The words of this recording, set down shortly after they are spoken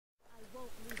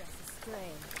astray.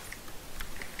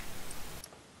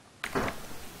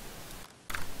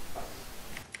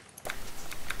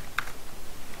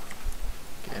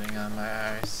 Getting on my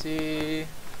RC.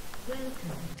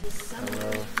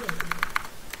 Hello.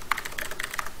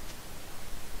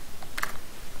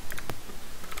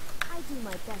 I do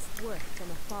my best work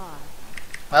from afar.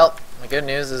 Well, the good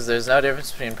news is there's no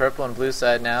difference between purple and blue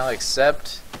side now,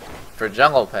 except for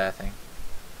jungle pathing.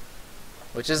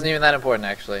 Which isn't even that important,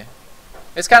 actually.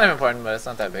 It's kind of important, but it's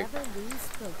not that big. Never lose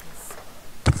focus.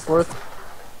 Fourth.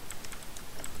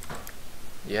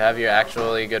 You have your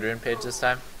actually good rune page this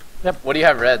time? Yep. What do you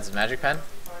have, reds? Magic pen?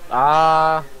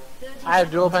 I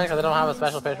have dual pen because I don't have a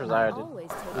special page for Zyra, dude. Always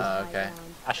take Oh, the high okay. ground.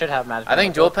 I should have magic. I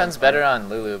think dual pen's better on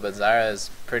Lulu, but Zyra is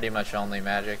pretty much only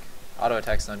magic. Auto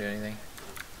attacks don't do anything.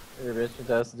 Your bitch, it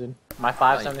does, dude. My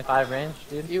 575 range,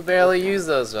 dude. You barely use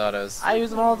those autos. I use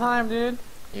them all the time, dude.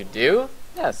 You do?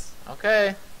 Yes.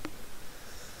 Okay.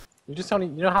 You just don't.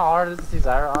 You know how hard it is to see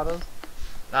Zyra autos?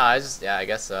 Nah, yeah, I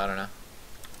guess so. I don't know.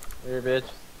 Your bitch.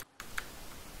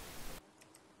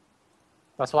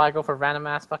 That's why I go for random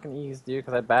ass fucking E's, dude,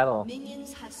 because I battle.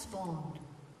 Minions have spawned.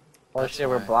 Oh That's shit,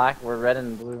 we're why. black, we're red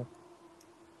and blue.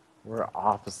 We're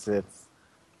opposites.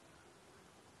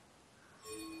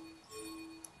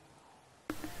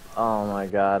 Oh my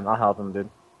god, I'll help him, dude.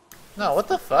 No, what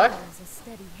the fuck? There's a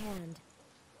steady hand.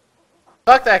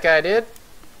 Fuck that guy, dude.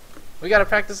 We gotta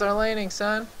practice our laning,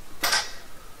 son.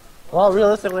 Well,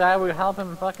 realistically, I would help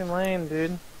him fucking lane,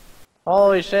 dude.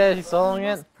 Holy shit, he's soloing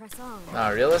it? Must press on.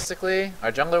 No, realistically,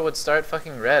 our jungler would start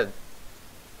fucking red.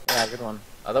 Yeah, good one.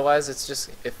 Otherwise, it's just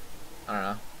I don't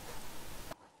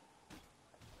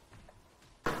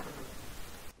know.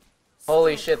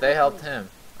 Holy shit, they helped him.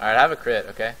 Alright, I have a crit,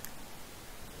 okay?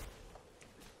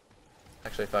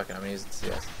 Actually, fuck it, I'm gonna use the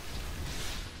CS.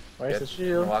 Where's Good. the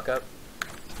shield? Walk up.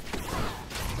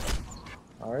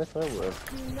 Alright, so it would.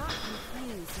 Do not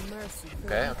confuse mercy for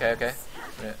Okay, okay, okay.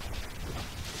 Yeah.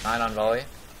 9 on volley.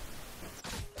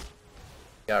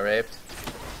 Got raped.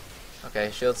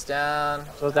 Okay, shields down.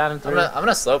 So it's down in 3. I'm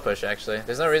gonna slow push, actually.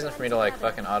 There's no reason for me to, like,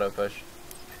 fucking auto push.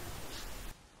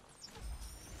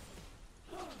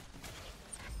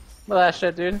 Look at that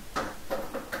shit, dude.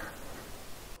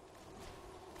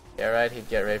 Yeah, right, he'd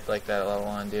get raped like that at level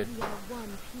 1, dude. we are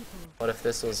one people. What if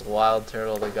this was Wild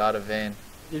Turtle, the god of Vayne?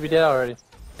 You'd be dead already.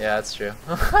 Yeah, that's true.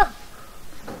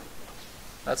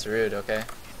 That's rude, okay.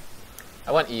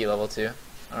 I went E level 2.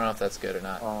 I don't know if that's good or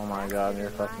not. Oh my god, you're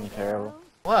fucking terrible.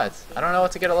 What? I don't know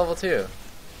what to get at level 2.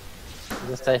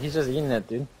 He's just eating it,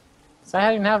 dude. So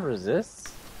I didn't have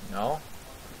resists? No.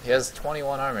 He has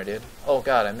 21 armor, dude. Oh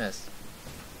god, I missed.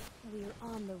 We're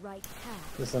on the right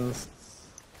path. Listen.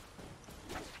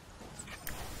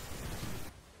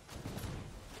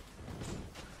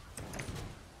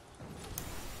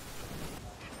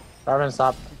 Darwin,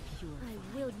 stop.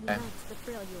 I will unite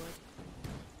the Freljord.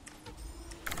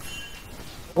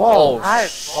 Oh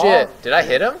nice. shit. Did I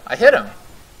hit him? I hit him.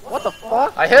 What the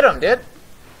fuck? I hit him, dude.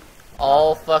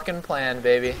 All fucking planned,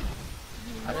 baby.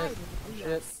 United, we are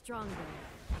shit. stronger.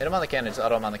 Hit him on the cannon, just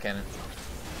auto him on the cannon.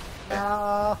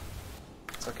 No.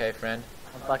 It's okay, friend.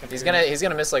 I'm fucking He's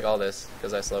gonna miss like all this,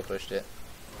 because I slow pushed it.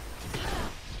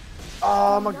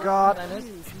 Oh my god, I missed.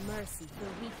 Use mercy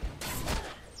for weakness.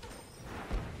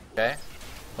 Okay.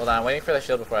 Hold on, I'm waiting for the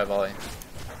shield before I volley.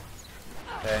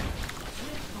 Okay.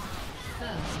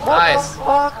 Nice.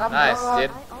 Nice,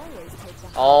 dude. I always take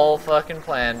the All fucking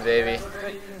planned, baby.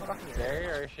 Fucking Gary,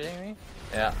 are you shitting me?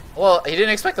 Yeah. Well, he didn't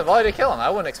expect the volley to kill him. I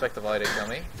wouldn't expect the volley to kill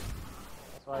me.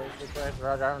 That's why you should go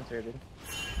for Darwin's here, dude.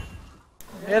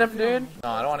 Hit him, dude. No,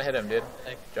 I don't want to hit him, dude.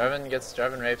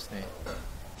 Jarvan rapes me.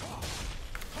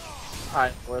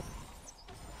 Alright, worth.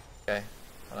 Okay.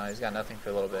 Hold on, he's got nothing for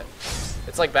a little bit.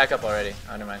 It's like back up already.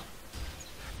 Oh, never mind.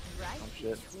 right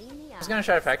shit. between the I was gonna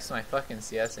try to practice my fucking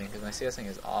CSing, because my CSing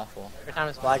is awful. Every time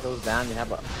his flag goes down, you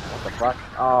have a. What the fuck?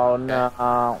 Oh no.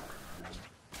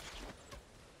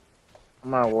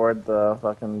 I'm gonna ward the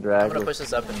fucking drag. I'm gonna push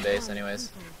this up in base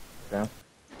anyways. Okay.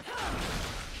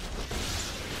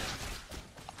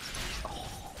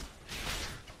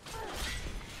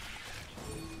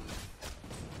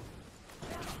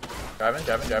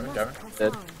 Jarvan.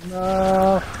 Dead.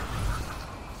 No.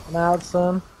 I'm out,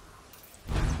 son.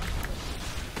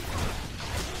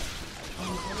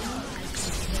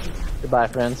 Goodbye,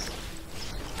 friends.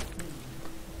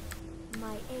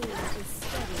 My aim is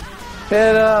steady.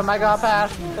 Hit him! I got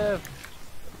past him.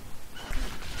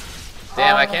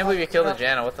 Damn, I can't believe you killed the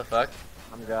Janna, what the fuck?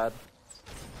 I'm God.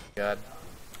 God.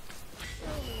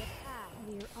 Only a path.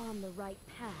 We're on the right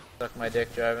path. Suck my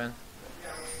dick, Jarvan.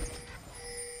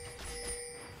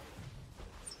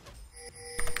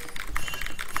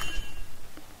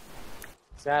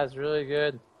 This guy's really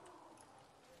good.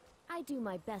 I do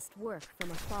my best work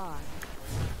from afar.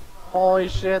 Holy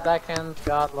shit, that Ken's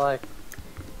godlike.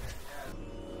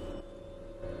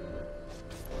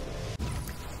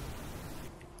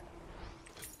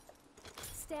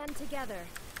 Stand together.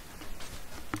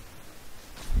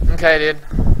 Okay, dude.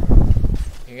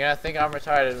 You're gonna think I'm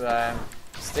retarded, but I'm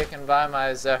sticking by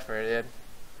my Zephyr, dude.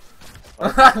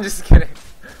 I'm just kidding.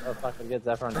 Oh fuck, I get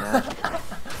Zephyr on the Ashe.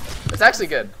 It's actually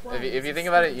good. If you think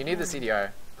about it, you need the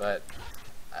CDR, but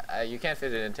you can't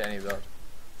fit it into any build.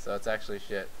 So it's actually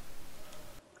shit.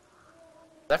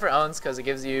 Zephyr owns because it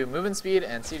gives you movement speed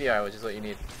and CDR, which is what you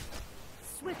need.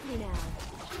 Swiftly now.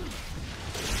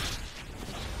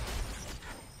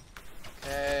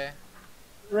 Okay.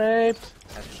 Raped.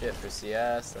 Have shit for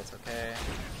CS, that's okay.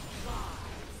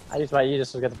 I used my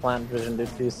Aegis to get the plant vision,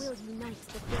 dude. Peace. Will unite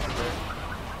the field.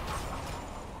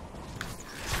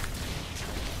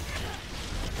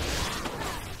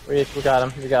 We got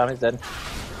him. We got him. He's dead.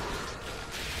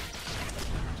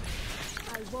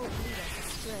 I won't lead us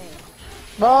astray.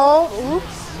 No!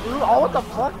 Oops! Ooh, oh, what the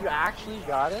fuck? You actually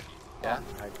got it? Yeah.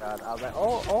 Oh my god. I was like,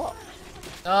 oh.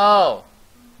 No!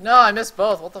 No, I missed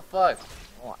both. What the fuck?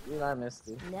 Oh, dude, I missed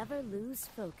you. Never lose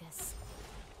focus.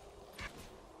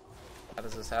 How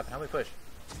does this happen? How do we push?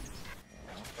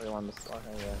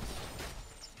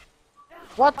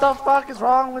 What the fuck is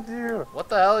wrong with you? What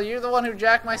the hell? You're the one who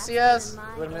jacked my CS?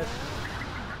 Would've missed.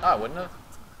 Oh, I wouldn't have.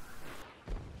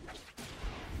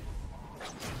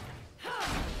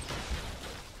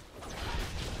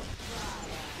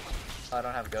 Oh, I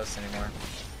don't have ghosts anymore.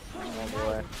 Oh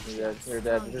boy. You're dead. You're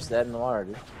dead. You're just dead in the water,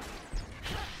 dude.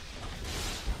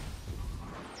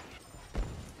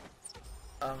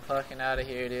 I'm fucking out of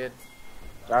here, dude.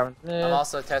 Jarvan. I'm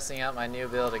also testing out my new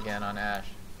build again on Ashe.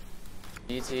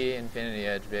 GT Infinity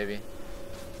Edge, baby.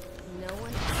 No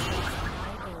one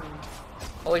my aim.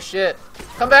 Holy shit.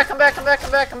 Come back, come back, come back,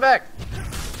 come back, come back.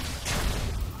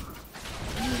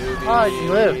 Oh,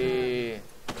 you live. Doobie.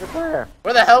 Good player.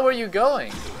 Where the hell were you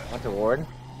going? Went to ward.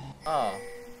 Oh.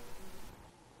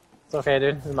 It's okay,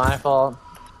 dude. It's my fault.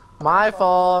 My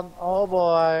fault. Oh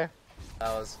boy.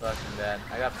 That was fucking bad.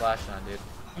 I got flashed on, dude.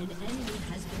 An enemy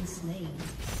has been slain.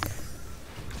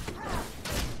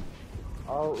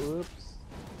 Oh, oops.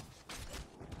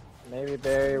 Maybe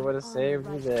Barry would have saved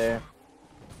you there.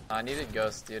 I needed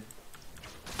ghost, dude.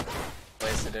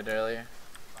 Wasted it earlier.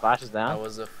 Flash is I down.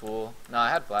 was a fool. No, I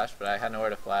had flash, but I had nowhere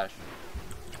to flash.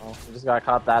 Oh, we just got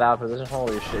caught that out of position.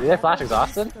 Holy shit. You had flash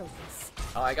exhausted? Focus.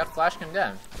 Oh, I got flash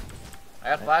condemned. I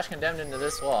got flash condemned into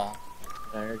this wall.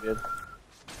 Yeah, you're good.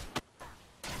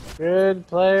 Good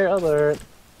player alert.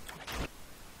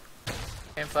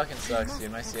 Game fucking sucks,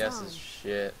 dude. My CS is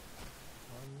shit.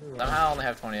 Somehow I only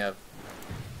have 20 up.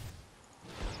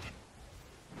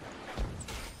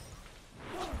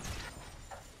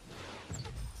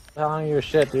 Telling you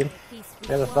shit, dude. Peace You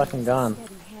have a fucking gun.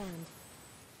 steady hand.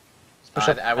 Push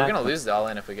up We're back. gonna lose the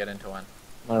all-in if we get into one.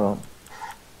 I won't.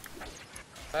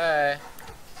 Hey.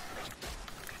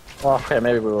 Well, okay,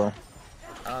 maybe we will.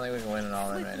 I don't think we can win an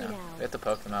all-in right now. We have to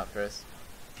poke them out first.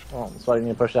 Well, that's why you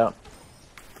need to push out.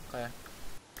 Okay.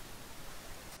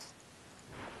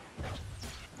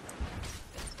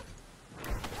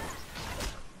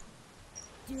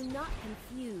 Do not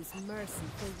confuse mercy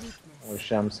for weakness. Holy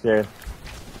shit, I'm scared.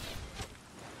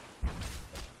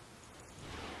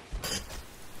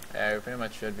 Yeah, we pretty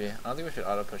much should be. I don't think we should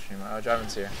auto push anymore. Oh,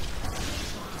 Jarvan's here.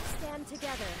 Stand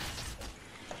together.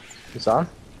 You saw him?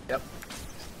 Yep.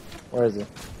 Where is he?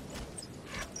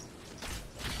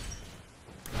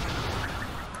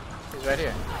 He's right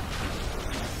here.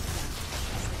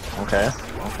 Okay,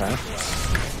 okay.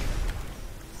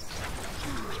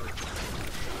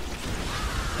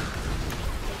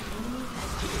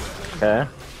 Okay.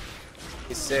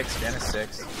 He's 6. Janice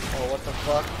 6. Oh, what the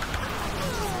fuck?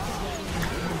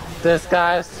 This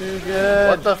guy's too good.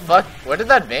 What the fuck? Where did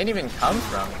that vayne even come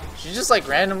from? She just like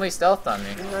randomly stealthed on me.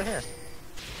 He's right here.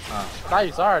 Oh, I thought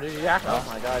you saw her, dude. You actually. No. Oh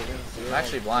my god, you didn't see her. I'm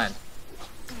actually blind.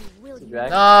 Will Did you you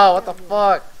No, what the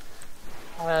fuck?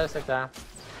 Oh, yeah, let's take that.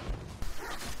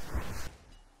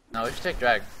 No, we should take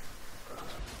drag.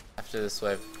 After this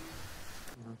wave.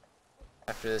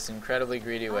 After this incredibly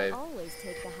greedy I wave. always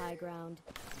take the high ground.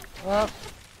 Well,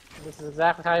 this is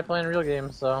exactly how you play in real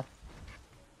games, so.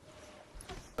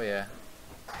 Oh yeah.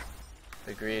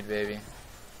 The greed, baby.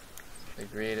 The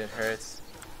greed, it hurts.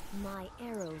 My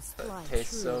arrows But fly it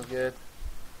tastes true. so good.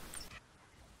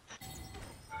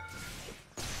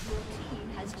 Your team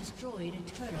has destroyed a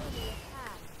turtle.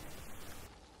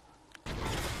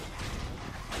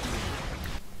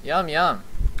 Yum yum.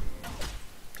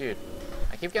 Dude,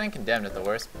 I keep getting condemned at the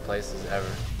worst places ever.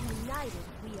 United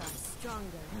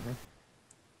stronger.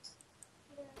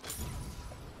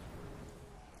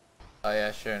 Oh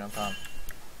yeah, sure, no problem.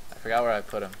 I forgot where I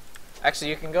put him. Actually,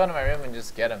 you can go into my room and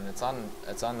just get him. It's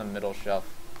on the middle shelf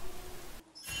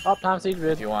Oh, time siege if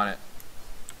vid. you want it.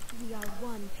 We are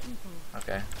one people.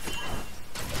 Okay.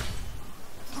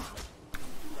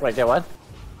 Wait, get what?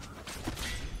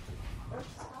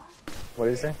 What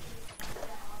did you say?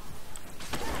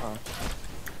 Oh.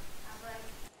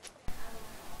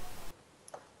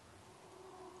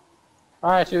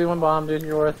 Alright, 2v1 bomb, dude,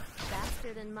 you're worth.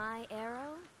 Faster than my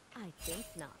arrow? I think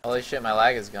not. Holy shit, my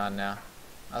lag is gone now.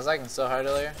 I was lagging so hard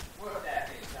earlier.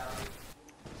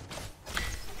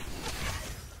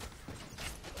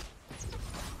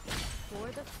 For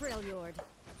the Freljord.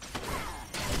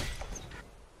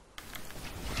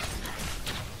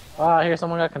 Oh, I hear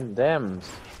someone got condemned.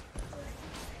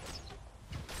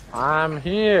 I'm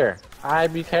here. I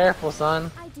be careful, son.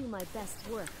 I do my best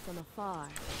work from afar.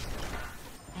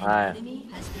 Alright. Enemy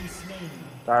has been slain.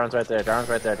 Darwin's right there, Darwin's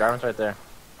right there, Darwin's right there.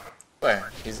 Where?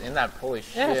 He's in that. Holy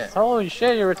shit. Yes, holy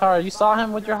shit, you're retarded. You saw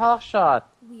him with your hawk shot.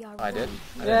 We are Oh, I did? one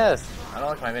I didn't. Yes. I don't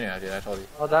look at my video, dude. I told you.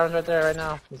 Oh, Darwin's right there right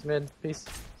now. He's mid. Peace.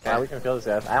 Okay. Alright, we can kill this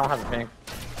guy. I don't have a pink.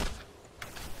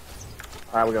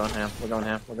 Alright, we're going ham. We're going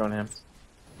ham. We're going ham.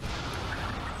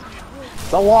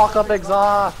 The walk up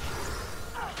exhaust!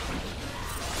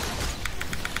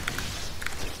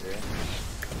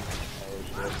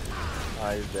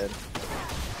 Oh, he's dead.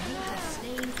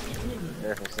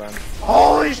 Careful, son.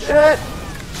 Holy shit!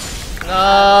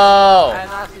 No! I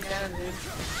knocked the cannon, dude.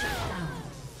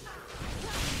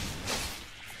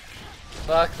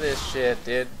 Fuck this shit,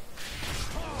 dude.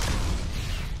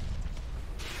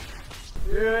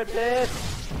 Do it, bitch!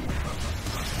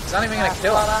 He's not even gonna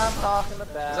kill What him. I'm talking He's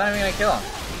about. not even gonna kill him.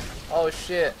 Oh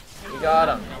shit. You got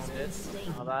him.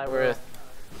 Oh, that Worth.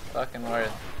 Fucking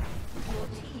worth. Your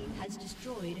team has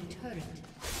destroyed a turret.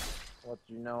 What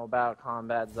do you know about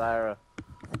combat, Zyra?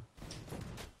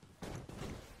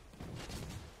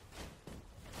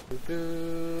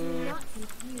 Do not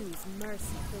confuse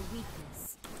mercy for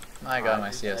weakness. My god,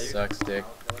 my CS sucks, dick.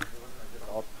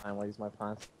 All the time, I'll use my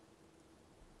plants.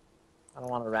 I don't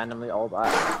want to randomly ult. My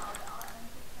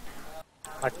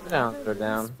cooldowns are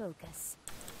down. Focus.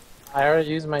 I already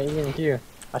used my E and Q.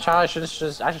 I should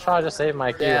probably just save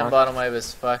my Q. Damn, huh? bottom wave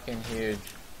is fucking huge.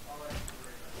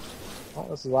 Well,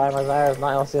 this is why my Zyra is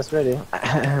not LCS ready.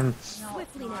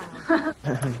 Swiftly now.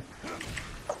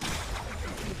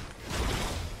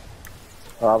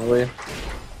 Probably.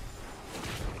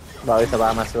 But at least I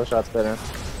buy my skill shots better.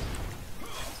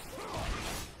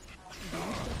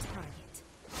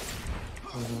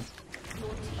 Your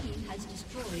team has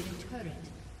destroyed a turret.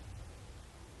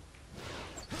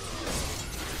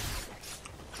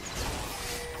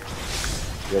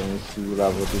 Getting 2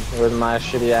 level. Where's my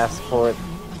shitty ass support?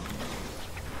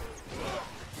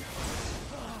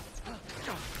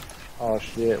 Oh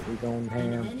shit, we going An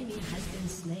ham. enemy has been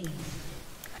slain.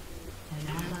 An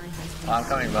ally has been Oh, I'm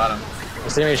coming bottom. You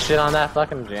see me shit on that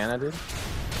fucking Janna, dude?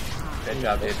 Good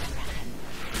job, dude.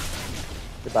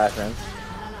 Goodbye, friends.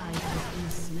 ally has been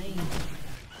slain.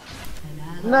 An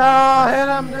ally No, hit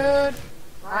him, dude!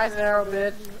 Nice arrow,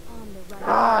 bitch. On the right.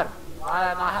 God! Why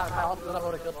did I not have my ult? I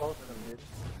would have killed both of them, dude.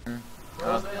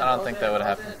 I don't think that would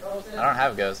happen. I don't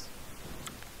have ghosts.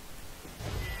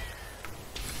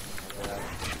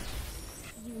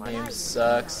 My game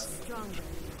sucks. Stronger.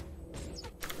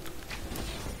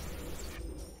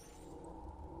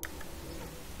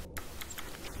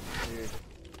 Dude.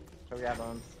 Show got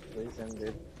bones. Please him,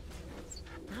 dude.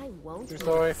 I won't. True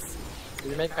story. miss.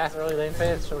 Did you make past early lane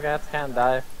phase? Show cats can't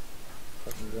die.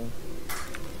 Fucking good.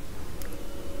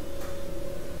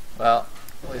 Well,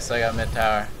 at least I got mid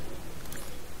tower.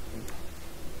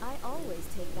 I always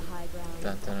take the high ground.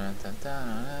 Dun, dun, dun, dun,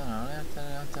 dun, dun,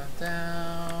 dun, dun,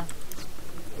 dun.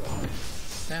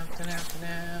 Dun, dun, dun,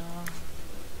 dun.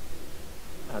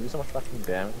 I do so much fucking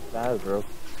damage. That is broke.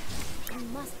 We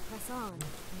must press on.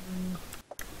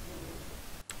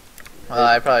 Well,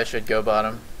 I probably should go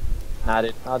bottom. Nah,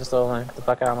 dude. I'll just over lane. Get the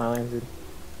fuck out of my lane, dude.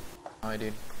 Oh,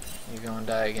 dude. You gonna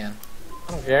die again.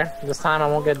 I don't care. This time I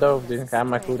won't get dove, dude. I have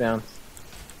my cooldown.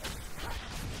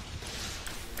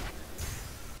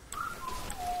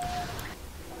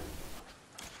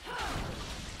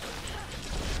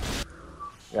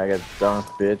 Gotta get dunked,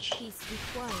 bitch. Peace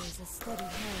requires a steady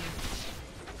hand.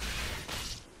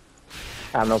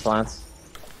 I have no plans.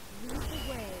 Lead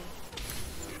the way.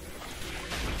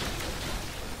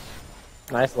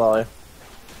 Nice lolly.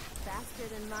 Faster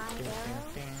than my arrow? I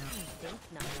think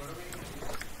not.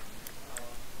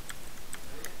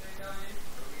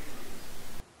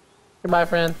 Goodbye,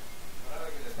 friend.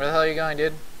 Where the hell are you going,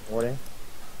 dude? Warding.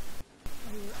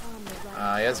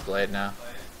 He has blade now.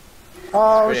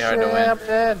 Oh pretty shit, hard to win. I'm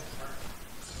dead.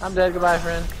 I'm dead, goodbye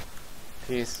friend.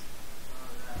 Peace.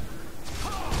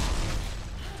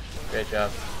 Great job.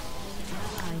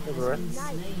 Good work.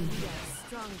 Night gets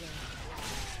stronger.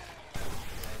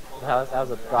 That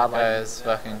was a That godlike. guy is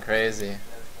fucking crazy.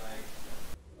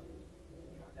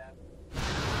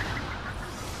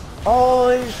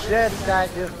 Holy shit, this guy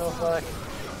gives no fuck.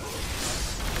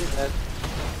 He's dead.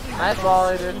 Nice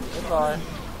volley, dude. Good volley.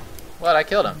 What? I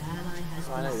killed him.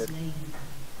 Oh, I know you did.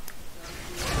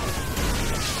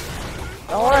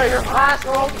 Don't worry, you're fast,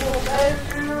 local,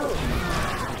 baby!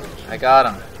 I got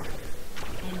him.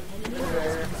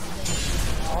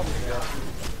 I'll be good.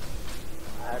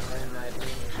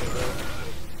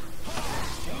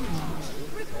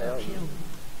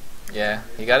 Yeah,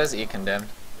 he got his E condemned.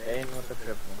 Vayne with the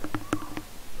triple.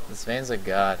 This Vayne's a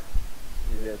god.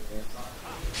 You did, man.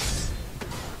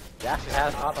 He actually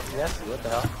has not a CS, what the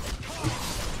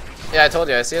hell? Yeah, I told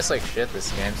you, I see us like shit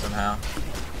this game somehow.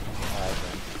 Alright,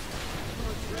 then.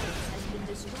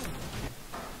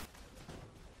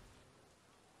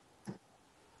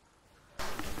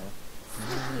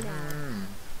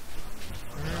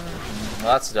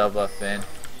 Lots of double buff Vayne.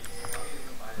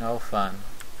 No fun.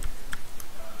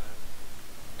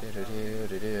 What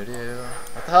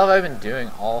the hell have I been doing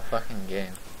all fucking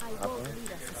game? I won't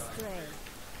lead us astray.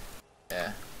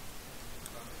 Yeah.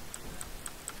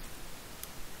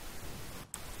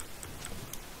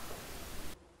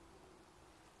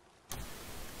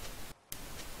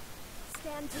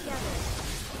 Stand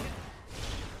together.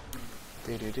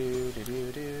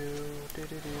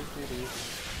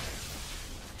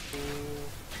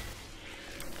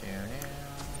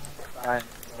 Alright,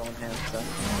 going hands up.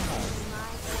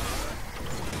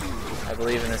 I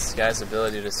believe in this guy's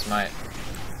ability to smite.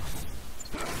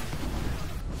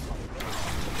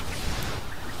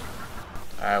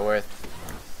 Alright, worth.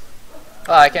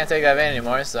 Oh, I can't take that Vayne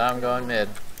anymore, so I'm going mid.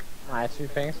 Nice, 2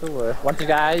 things for worth. Once you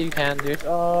die, you can't, dude.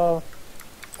 Oh.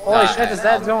 Holy shit, the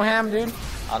Zed's going ham, dude.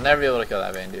 I'll never be able to kill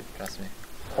that Vayne, dude. Trust me.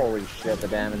 Holy shit, the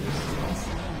damage is...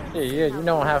 Yeah, you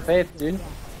don't have faith, dude.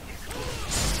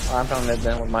 Oh, I'm trying to live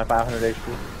then with my 500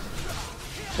 HP.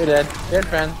 You're dead. Dead,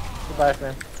 friend. Goodbye,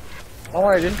 friend. Don't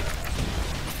worry, dude.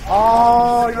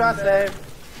 Oh, you got saved.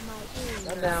 My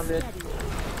aim Go down, bitch.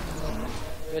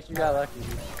 Bitch, you got lucky,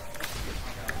 dude.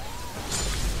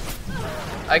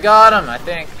 I got him, I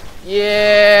think.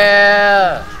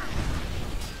 Yeah!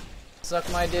 Suck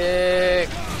my dick.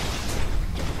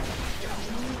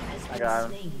 I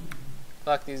got him.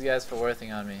 Fuck these guys for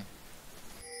worthing on me.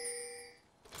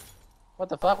 What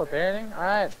the fuck, we're parenting?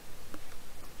 Alright.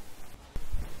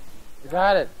 You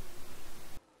got it.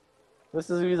 This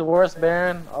is the worst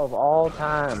Baron of all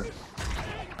time.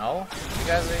 No? You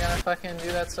guys are gonna fucking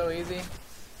do that so easy?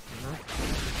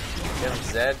 Give him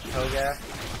Zed, Hogak.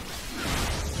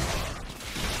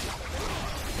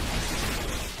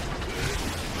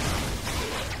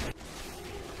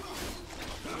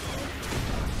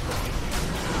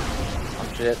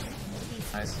 Oh shit.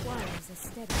 Nice. requires a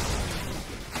steady.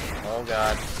 Oh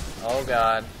god. Oh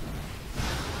god.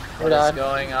 We're What is done.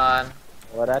 going on?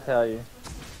 What'd I tell you?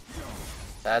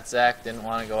 That Zach didn't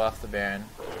want to go off the Baron.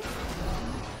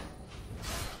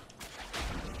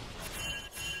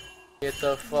 Get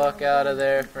the fuck out of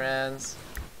there, friends.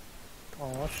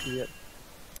 Oh shit.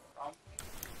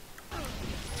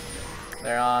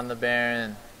 They're on the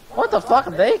Baron. What the fuck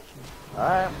are they?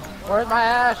 Alright. Where's my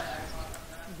Ashe?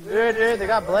 Dude, they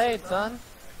got blades, son.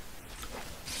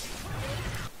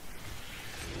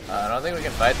 I don't think we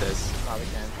can fight this. Oh, we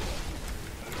can.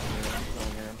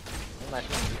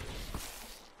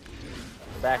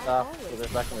 Back off, so they're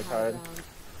fucking retarded.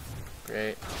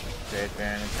 Great. Great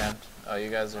Baron attempt. Oh, you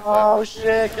guys are Oh fucked.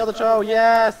 shit, kill the Cho,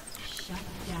 yes! Shut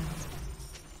down.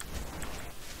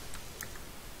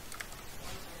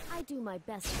 I do my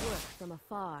best work from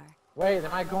afar. Wait,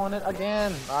 am I going it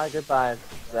again? Alright, goodbye,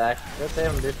 Zach. Go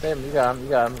save him, dude, save him. You got him, you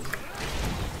got him.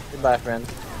 Goodbye, friend.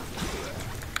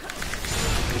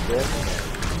 You good?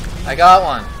 I got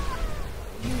one.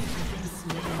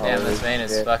 Damn, Holy this Vayne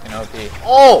is shit. fucking OP.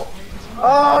 Oh!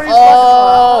 Oh, he's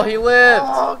Oh, he lived!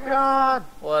 Oh god!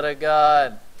 What a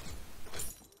god.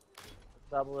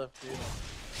 Doublelift, dude.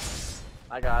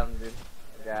 I got him, dude.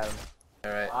 I got him.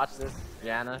 Alright. Watch this.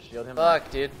 Yana, shield him. Fuck,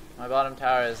 dude. My bottom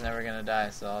tower is never gonna die,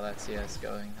 so all that CS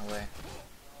going away.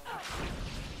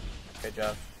 Good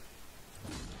job.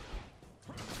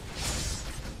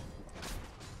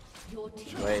 Your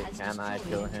team Wait, has can I destroyed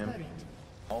kill a him? turret.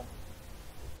 Oh.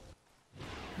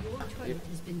 Your turret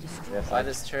has been destroyed. Yes, Why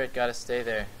this turret gotta stay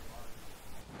there?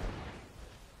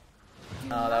 Do Oh,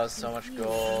 that not was so much confuse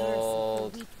mercy for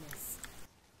gold. weakness.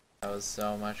 That was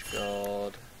so much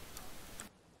gold.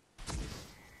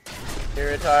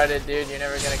 You're retarded, dude. You're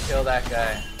never gonna kill that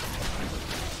guy.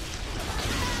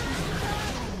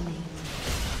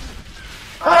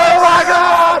 Oh my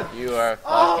god! You are fucking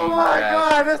Oh my trash.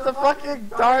 god, I missed the fucking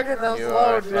target that was You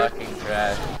low, are dude. fucking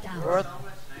trash.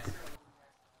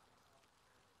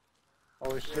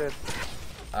 Holy shit.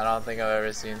 I don't think I've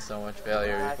ever seen so much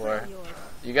failure before.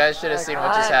 You guys should have seen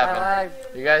what just happened.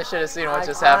 You guys should have seen what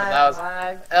just happened. That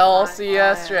was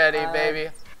LCS ready,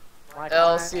 baby.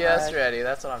 LCS ready.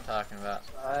 That's what I'm talking about.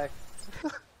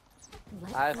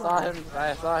 I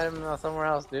saw him somewhere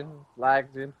else, dude.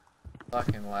 Lag, dude.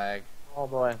 Fucking lag. Oh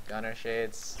boy. Gunner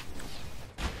shades.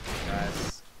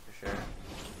 Nice, for sure.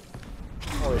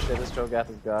 Holy shit, this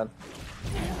Cho'Gath is gone.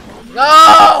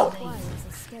 No! Requires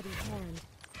a steady hand.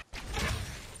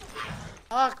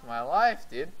 Fuck my life,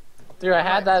 dude. Dude, I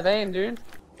had that vayne, dude.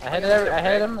 I hit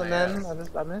him, and then I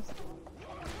missed.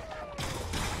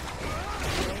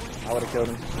 I would've killed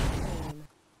him.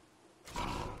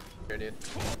 Here, dude.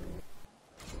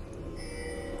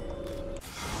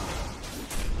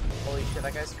 Holy shit,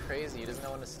 that guy's crazy. He doesn't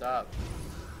know when to stop.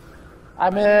 I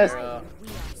missed. Hero. We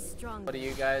are strong. What are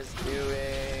you guys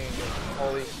doing?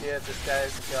 Holy shit, this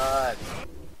guy's god.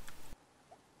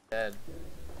 Dead.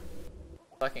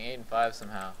 Fucking 8 and 5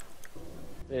 somehow.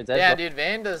 Dude, Yeah, dude,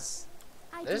 Vayne does.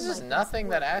 I There's do just my nothing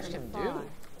best that work Ashe from can do. far.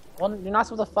 Well, you're not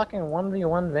supposed to fucking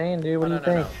 1v1 vayne, dude. What do you No.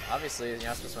 think? Obviously, you're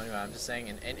not supposed to win. I'm just saying,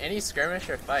 in any skirmish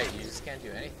or fight, you just can't do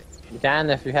anything. You can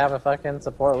if you have a fucking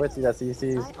support with you that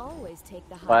CCs. I always take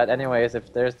the high But ground. anyways, if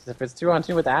it's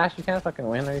 2-on-2 with Ashe, you can't fucking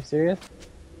win. Are you serious?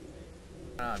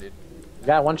 No, dude. You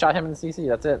gotta one-shot him in CC.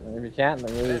 That's it. And if you can't, then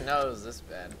I you lose. didn't know it was this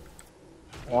bad.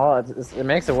 Well, it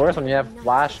makes it worse when you have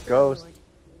Flash Ghost.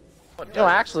 What No,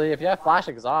 actually, if you have Flash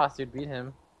Exhaust, you'd beat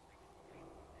him.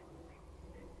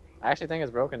 I actually think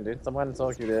it's broken, dude. Someone in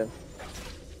solo queue did.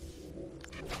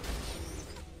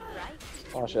 Right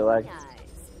Oh shit, lag. eyes.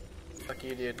 Fuck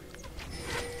you, dude.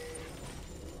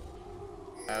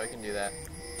 Alright, we can do that.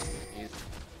 Easy.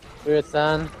 Do it,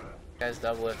 son. Guys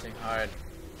double lifting hard.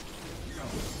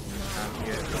 I'm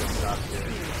here. Stop here.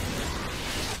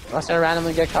 Unless I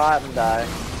randomly get caught and die.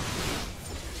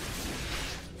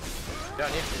 You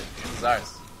don't need to. This is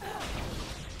ours.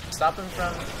 Stop him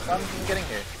from getting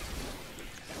here.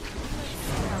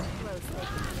 How close they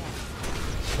can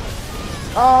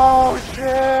get. Oh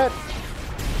shit!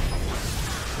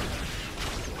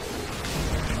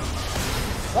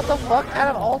 What the fuck kind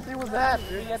of ulti was that?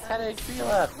 Dude, he had 10 HP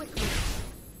left.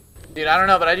 Dude, I don't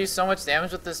know, but I do so much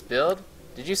damage with this build.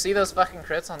 Did you see those fucking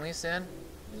crits on Lucian?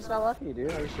 You just got lucky,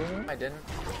 dude. Are you shitting me? I didn't.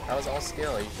 That was all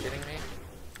skill. Are you shitting me?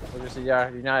 We'll just, yeah,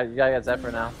 you gotta get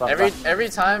Zephyr now. Fuck, Every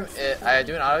time I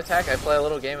do an auto attack, I play a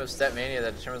little game of Step Mania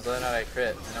that determines whether or not I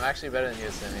crit, and I'm actually better than you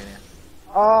at Step Mania.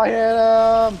 Oh, hit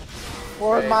him!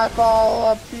 Where's Great. my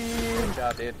follow-up team? Good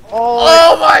job, dude. Oh,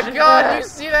 Oh my shit. god, you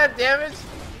see that damage?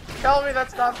 Tell me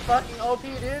that's not fucking OP,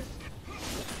 dude.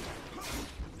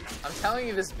 I'm telling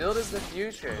you, this build is the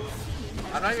future.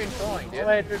 I'm not even trolling, dude.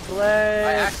 Wait, I play.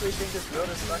 actually think this build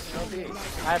is fucking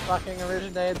OP. I fucking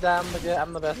originated that.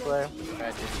 I'm the best player.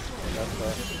 Alright, dude. Best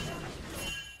player.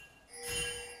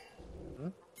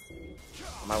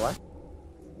 Am I what?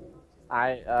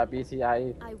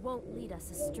 BTIE. I won't lead us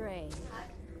astray.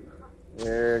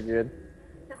 You're good.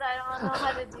 Because I don't know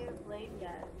how to do blade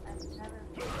yet. I've never.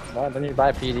 What? Don't you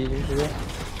buy PD usually?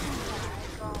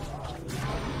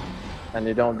 And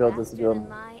you don't build this Faster build. than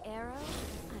my arrow?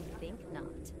 I think not.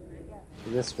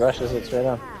 You just rushes it straight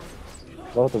up.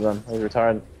 Both of them. They're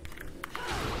retarded.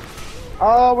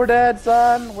 Oh, we're dead,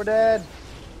 son. We're dead.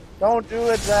 Don't do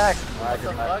it, Zach. What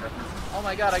the fuck? Oh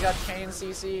my god, I got chain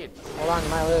CC'd. Hold on, you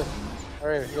might live.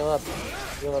 Hurry, heal up.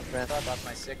 Heal up, man. That's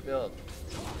my sick build.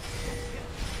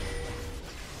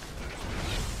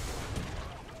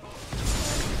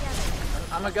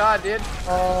 I'm a god, dude.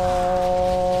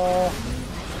 Oh.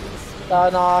 The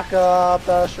knock up,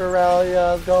 the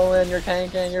Shirelias, go in, you're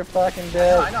tanking, you're fucking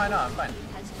dead. I know, I'm fine.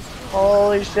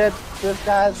 Holy shit, this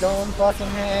guy's going fucking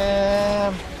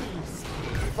ham.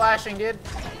 Flashing, dude.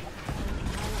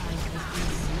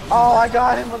 Oh, I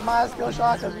got him with my skill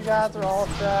shot because you guys are all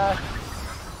trash.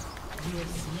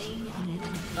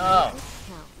 No.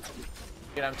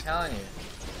 Dude, I'm telling you.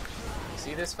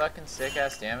 See this fucking sick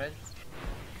ass damage?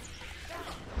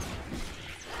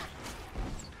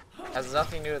 Has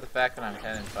nothing to do with the fact that I'm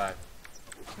 10 and 5.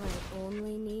 I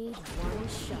only need one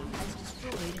shot.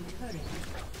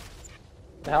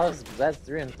 The hell is that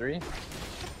 3 and 3?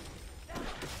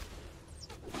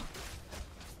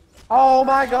 Oh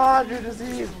my god, you're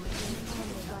diseased! On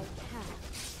the right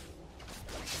path.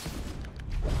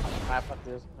 Ah, fuck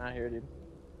this. Not here, dude.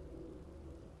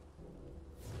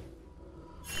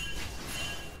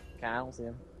 Okay, I don't see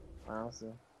him. I don't see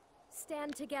him.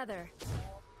 Stand together.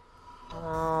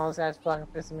 Oh, this guy's fucking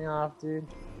pissing me off, dude.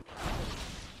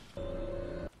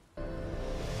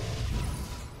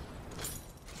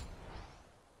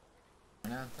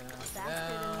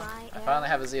 I finally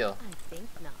have a zeal. I think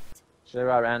not. Should've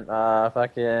ran,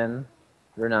 fucking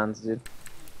Runans, dude.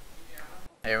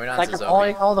 Hey, we're not Like you're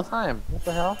falling all the time. What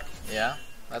the hell? Yeah,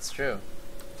 that's true.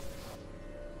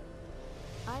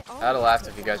 I I'd have always laughed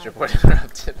take if you the guys high reported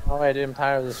interrupted. Oh wait, dude, I'm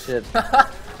tired of this shit. I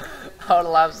would have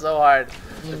laughed so hard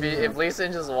if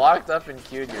Lucian just walked up and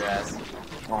queued your ass.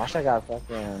 Oh, I should've got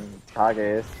fucking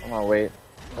Kages. I'm gonna wait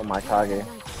for my Kage.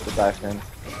 Goodbye, friends.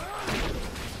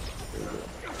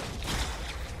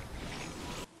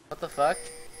 What the fuck?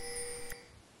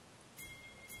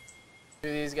 Who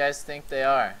do these guys think they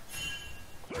are?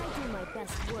 I do my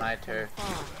best work My from turn.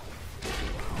 afar.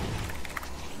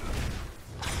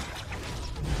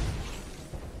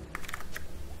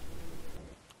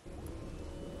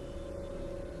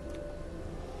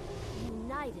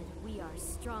 United, we are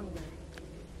stronger.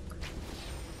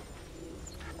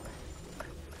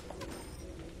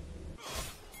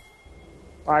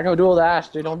 Alright, go duel the Ashe,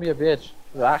 dude. Don't be a bitch.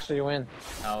 You'll actually win.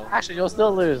 No. Actually, you'll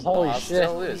still lose. Holy I'll shit.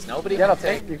 still lose. Nobody If you can have a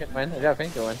take. pink, you can win. If you have a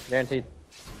pink, you'll win. Guaranteed.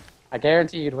 I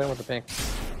guarantee you'd win with the pink.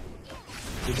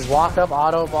 You just walk up,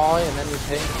 auto volley, and then you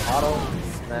pink, auto,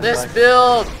 and then This like,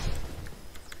 build!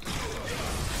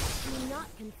 Do not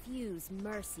confuse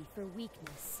mercy for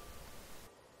weakness.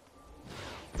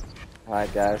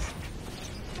 Alright, guys.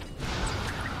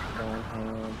 Going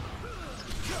home.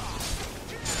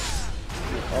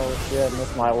 Oh shit,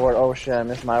 missed my ward. Oh shit, I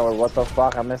missed my ward. What the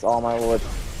fuck? I missed all my wood.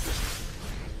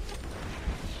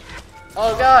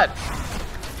 Oh god!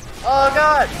 Oh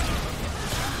god!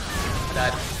 I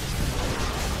died.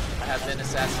 I have been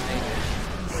assassinated.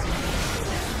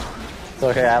 It's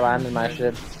okay, I landed my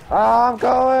shit. Oh, I'm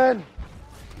going!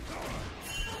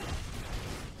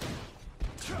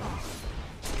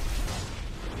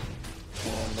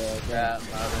 And Yeah,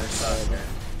 motherfucker.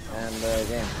 And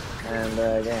game.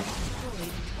 And game.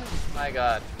 My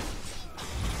god.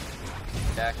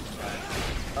 Action time.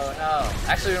 Oh no.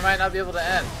 Actually, we might not be able to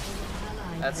end.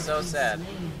 That's so sad.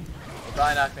 We're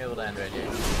probably not gonna be able to end right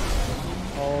here.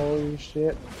 Holy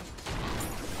shit.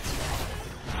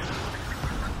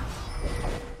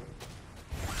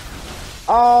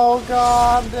 Oh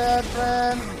god, I'm dead,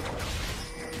 friend.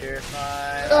 You're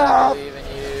fine. Ah! I believe in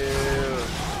you.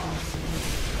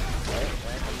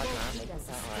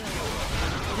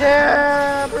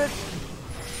 Yeah, Brit.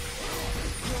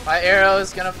 My arrow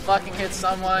is gonna fucking hit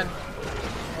someone.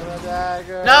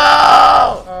 Dagger.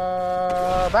 No!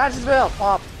 Badge's Bill,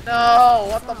 pop. No!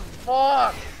 What the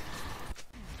fuck?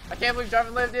 I can't believe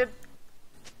Doublelift did.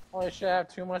 Holy shit, I have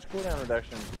too much cooldown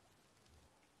reduction.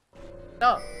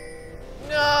 No!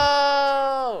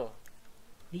 No!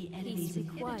 The enemy's Peace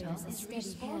requires inhibitor a is steady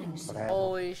respawning hand. soon. Okay.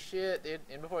 Holy shit, dude.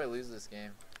 And before I lose this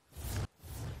game.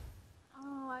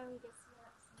 Oh, I would get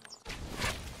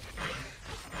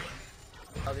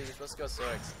Oh, dude, you're supposed to go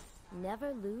Sorks.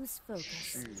 Never lose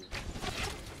focus.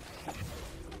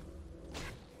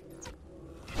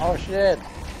 Oh shit.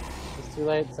 It's too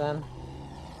late, son.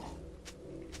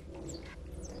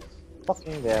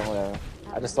 Fucking damn, whatever.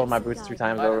 I just sold my boots 2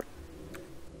 times What? over.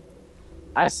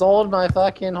 I sold my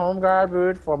fucking home guard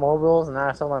boot for mobiles, and now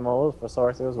I sold my mobiles for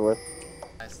Source. It was worth.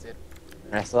 Nice, dude.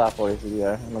 And I still have 43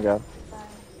 there. Oh my god.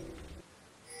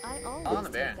 I on always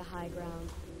the take Baron. the high ground.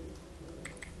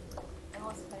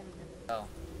 Oh.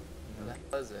 Where the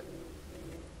hell is it?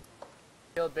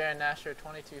 Killed Baron Nashor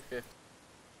 2250.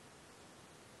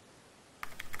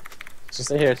 Just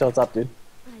stay here till it's up, dude.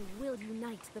 I will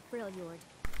unite the Freljord.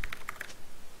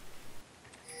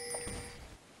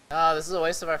 Oh, this is a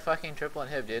waste of our fucking triple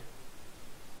inhib, dude.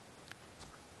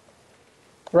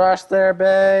 Rush their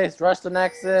base! Rush the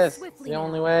Nexus! It's Swiftly the now.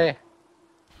 only way.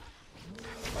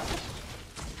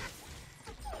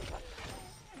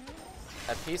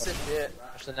 That piece of shit.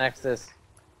 Rush the Nexus.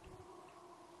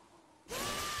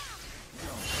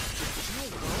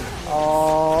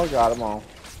 Oh, got him all.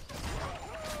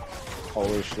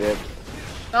 Holy shit.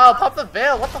 No, pop the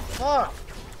veil. What the fuck?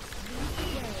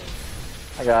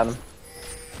 I got him.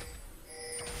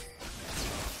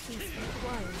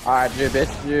 Alright, dude,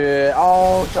 bitch. Dude.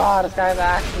 Oh, god, this guy's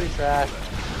actually trash.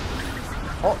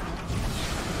 Oh.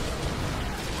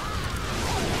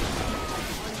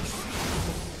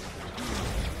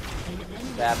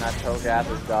 Damn, that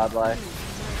Togath is godlike.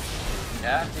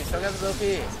 Yeah, dude, Shogun's OP.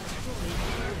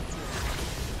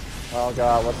 Oh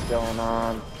god, what's going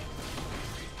on?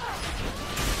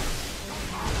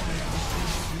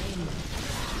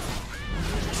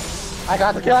 I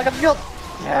got the kill, I got the kill!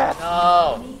 Yeah!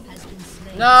 No.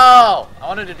 No! I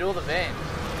wanted to duel the Vayne.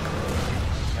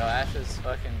 Yo, Ashe is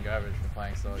fucking garbage for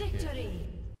playing solo queue. Victory.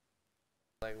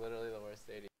 Like literally the worst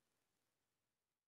AD.